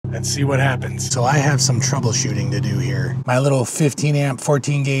and see what happens. So I have some troubleshooting to do here. My little 15 amp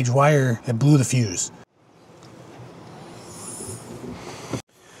 14 gauge wire, it blew the fuse.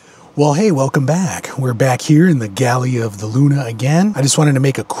 Well, hey, welcome back. We're back here in the galley of the Luna again. I just wanted to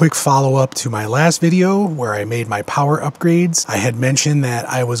make a quick follow-up to my last video where I made my power upgrades. I had mentioned that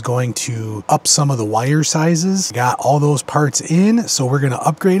I was going to up some of the wire sizes. Got all those parts in, so we're going to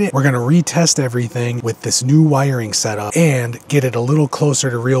upgrade it. We're going to retest everything with this new wiring setup and get it a little closer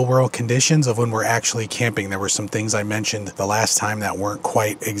to real-world conditions of when we're actually camping. There were some things I mentioned the last time that weren't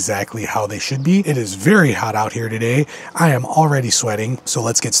quite exactly how they should be. It is very hot out here today. I am already sweating, so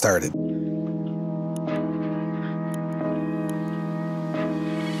let's get started.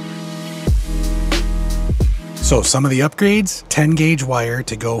 So some of the upgrades, 10 gauge wire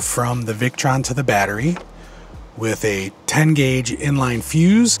to go from the Victron to the battery with a 10 gauge inline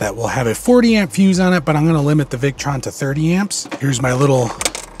fuse that will have a 40 amp fuse on it, but I'm going to limit the Victron to 30 amps. Here's my little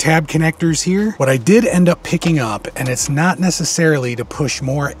tab connectors here. What I did end up picking up, and it's not necessarily to push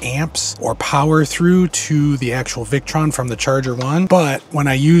more amps or power through to the actual Victron from the Charger 1, but when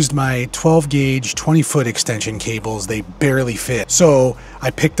I used my 12 gauge 20-foot extension cables, they barely fit. So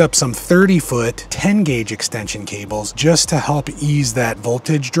I picked up some 30-foot 10 gauge extension cables just to help ease that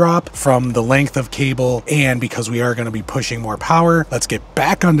voltage drop from the length of cable, and because we are going to be pushing more power, let's get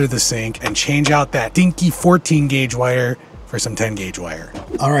back under the sink and change out that dinky 14 gauge wire for some 10 gauge wire.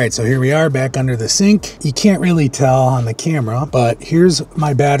 All right, so here we are back under the sink. You can't really tell on the camera, but here's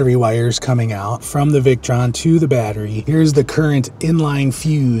my battery wires coming out from the Victron to the battery. Here's the current inline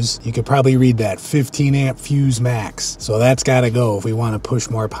fuse. You could probably read that, 15 amp fuse max. So that's gotta go if we wanna push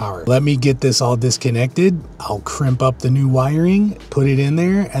more power. Let me get this all disconnected. I'll crimp up the new wiring, put it in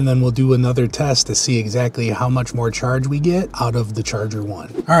there, and then we'll do another test to see exactly how much more charge we get out of the Charger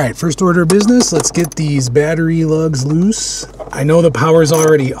 1. All right, first order of business, let's get these battery lugs loose. I know the power's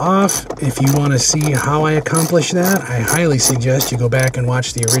already off. If you want to see how I accomplish that, I highly suggest you go back and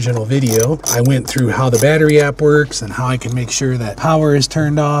watch the original video. I went through how the battery app works and how I can make sure that power is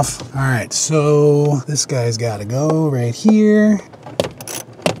turned off. All right, so this guy's got to go right here.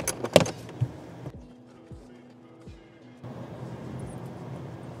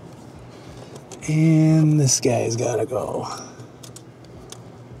 And this guy's got to go.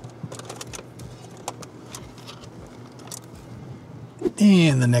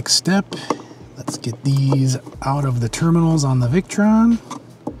 And the next step, let's get these out of the terminals on the Victron.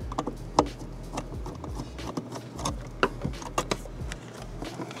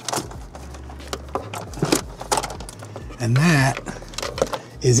 And that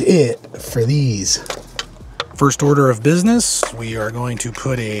is it for these. First order of business, we are going to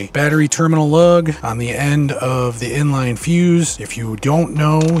put a battery terminal lug on the end of the inline fuse. If you don't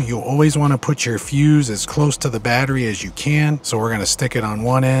know, you always want to put your fuse as close to the battery as you can. So we're going to stick it on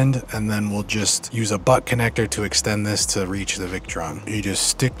one end, and then we'll just use a butt connector to extend this to reach the Victron. You just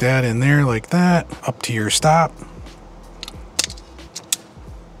stick that in there like that, up to your stop.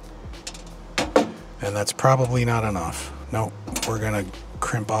 And that's probably not enough. Nope, we're going to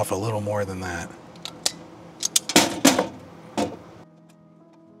crimp off a little more than that.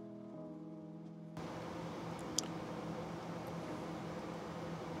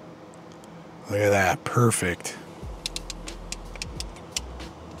 Look at that, perfect.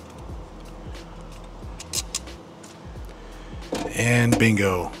 And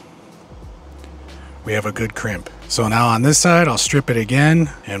bingo. We have a good crimp. So now on this side, I'll strip it again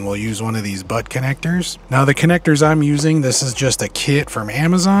and we'll use one of these butt connectors. Now the connectors I'm using, this is just a kit from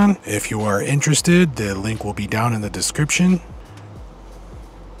Amazon. If you are interested, the link will be down in the description.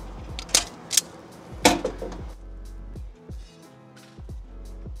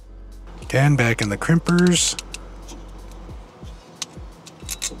 Again, back in the crimpers.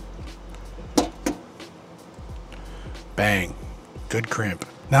 Bang, good crimp.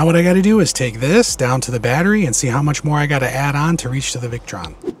 Now what I got to do is take this down to the battery and see how much more I got to add on to reach to the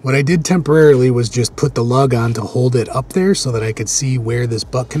Victron. What I did temporarily was just put the lug on to hold it up there so that I could see where this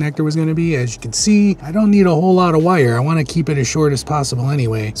butt connector was going to be. As you can see, I don't need a whole lot of wire. I want to keep it as short as possible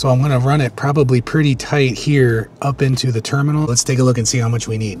anyway. So I'm going to run it probably pretty tight here up into the terminal. Let's take a look and see how much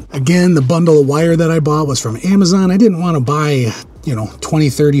we need. Again, the bundle of wire that I bought was from Amazon. I didn't want to buy 20,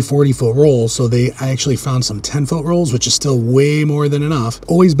 30, 40 foot rolls. So I actually found some 10 foot rolls, which is still way more than enough.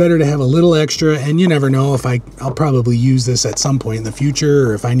 Always better to have a little extra. And you never know if I'll probably use this at some point in the future,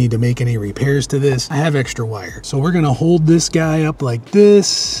 or if I need to make any repairs to this, I have extra wire. So we're going to hold this guy up like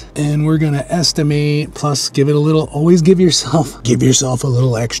this, and we're going to estimate, plus give it a little, always give yourself a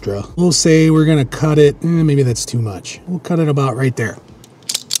little extra. We'll say we're going to cut it. Maybe that's too much. We'll cut it about right there.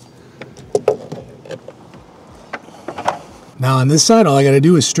 Now on this side, all I gotta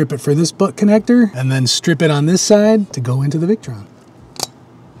do is strip it for this butt connector and then strip it on this side to go into the Victron.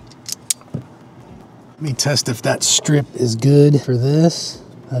 Let me test if that strip is good for this.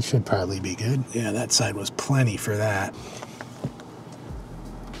 That should probably be good. Yeah, that side was plenty for that.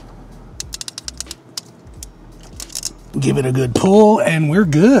 Give it a good pull and we're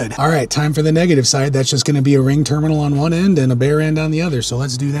good. All right, time for the negative side. That's just gonna be a ring terminal on one end and a bare end on the other. So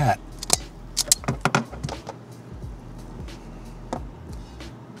let's do that.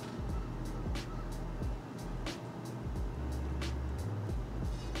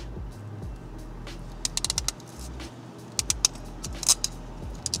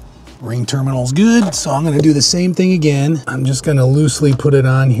 Ring terminal's good, so I'm gonna do the same thing again. I'm just gonna loosely put it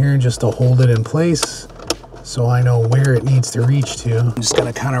on here just to hold it in place so I know where it needs to reach to. I'm just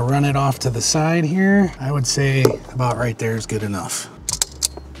gonna kind of run it off to the side here. I would say about right there is good enough.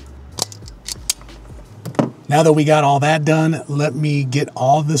 Now that we got all that done, let me get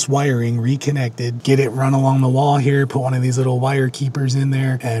all this wiring reconnected, get it run along the wall here, put one of these little wire keepers in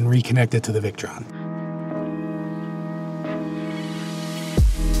there and reconnect it to the Victron.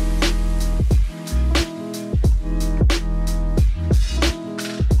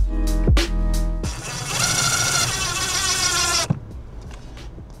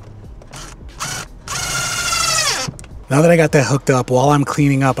 Now that I got that hooked up, while I'm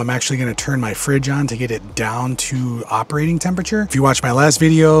cleaning up, I'm actually gonna turn my fridge on to get it down to operating temperature. If you watched my last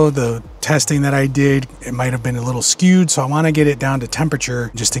video, the testing that I did, it might have been a little skewed, so I wanna get it down to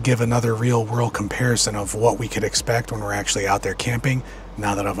temperature just to give another real world comparison of what we could expect when we're actually out there camping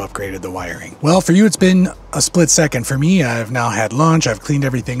now that I've upgraded the wiring. Well, for you, it's been a split second. For me, I've now had lunch, I've cleaned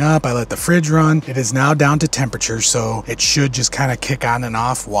everything up, I let the fridge run. It is now down to temperature, so it should just kind of kick on and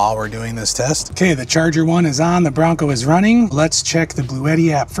off while we're doing this test. Okay, the Charger 1 is on, the Bronco is running. Let's check the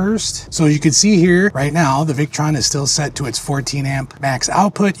Bluetti app first. So you can see here, right now, the Victron is still set to its 14 amp max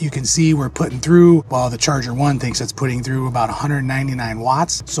output. You can see we're putting through, while the Charger 1 thinks it's putting through about 199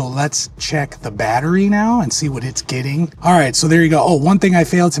 watts. So let's check the battery now and see what it's getting. All right, so there you go. Oh, one thing I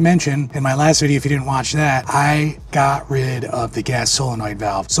failed to mention in my last video, if you didn't watch that, I got rid of the gas solenoid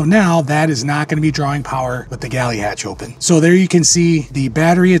valve. So now that is not going to be drawing power with the galley hatch open. So there you can see the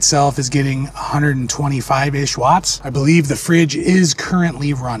battery itself is getting 125-ish watts. I believe the fridge is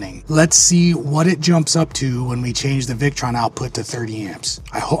currently running. Let's see what it jumps up to when we change the Victron output to 30 amps.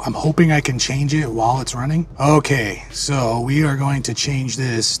 I'm hoping I can change it while it's running. Okay, so we are going to change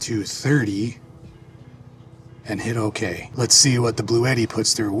this to 30 and hit OK. Let's see what the Bluetti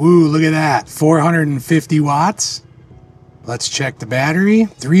puts through. Woo, look at that. 450 watts. Let's check the battery.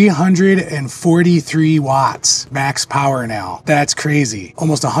 343 watts max power now. That's crazy.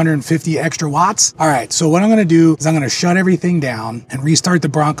 Almost 150 extra watts. All right, so what I'm gonna do is I'm gonna shut everything down and restart the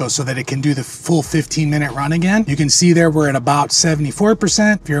Bronco so that it can do the full 15-minute run again. You can see there we're at about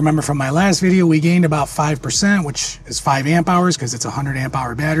 74%. If you remember from my last video, we gained about 5%, which is 5 amp hours because it's a 100 amp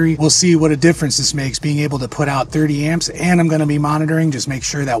hour battery. We'll see what a difference this makes being able to put out 30 amps, and I'm gonna be monitoring, just make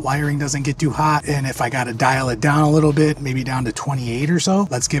sure that wiring doesn't get too hot. And if I gotta dial it down a little bit, maybe down to 28 or so.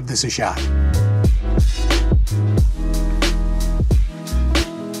 Let's give this a shot.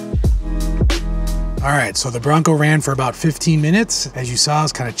 All right, so the Bronco ran for about 15 minutes. As you saw, I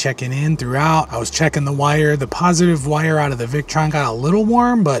was kind of checking in throughout. I was checking the wire. The positive wire out of the Victron got a little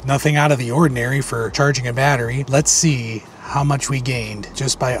warm, but nothing out of the ordinary for charging a battery. Let's see how much we gained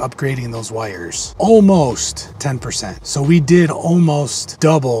just by upgrading those wires. Almost 10%. So we did almost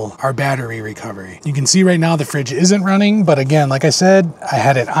double our battery recovery. You can see right now the fridge isn't running, but again, like I said, I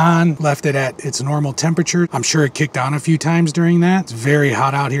had it on, left it at its normal temperature. I'm sure it kicked on a few times during that. It's very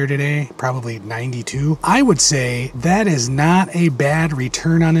hot out here today, probably 92. I would say that is not a bad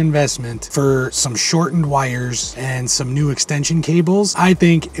return on investment for some shortened wires and some new extension cables. I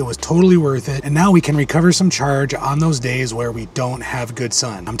think it was totally worth it. And now we can recover some charge on those days where we don't have good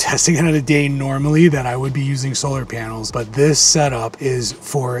sun. I'm testing it on a day normally that I would be using solar panels, but this setup is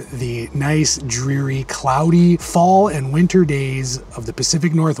for the nice, dreary, cloudy fall and winter days of the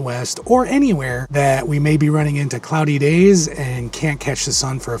Pacific Northwest, or anywhere that we may be running into cloudy days and can't catch the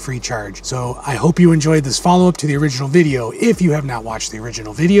sun for a free charge. So I hope you enjoyed this follow-up to the original video. If you have not watched the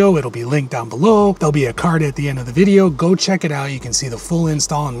original video, it'll be linked down below. There'll be a card at the end of the video. Go check it out. You can see the full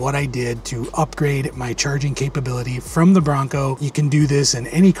install and what I did to upgrade my charging capability from the Bronco. You can do this in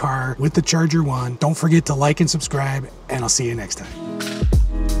any car with the Charger 1. Don't forget to like and subscribe, and I'll see you next time.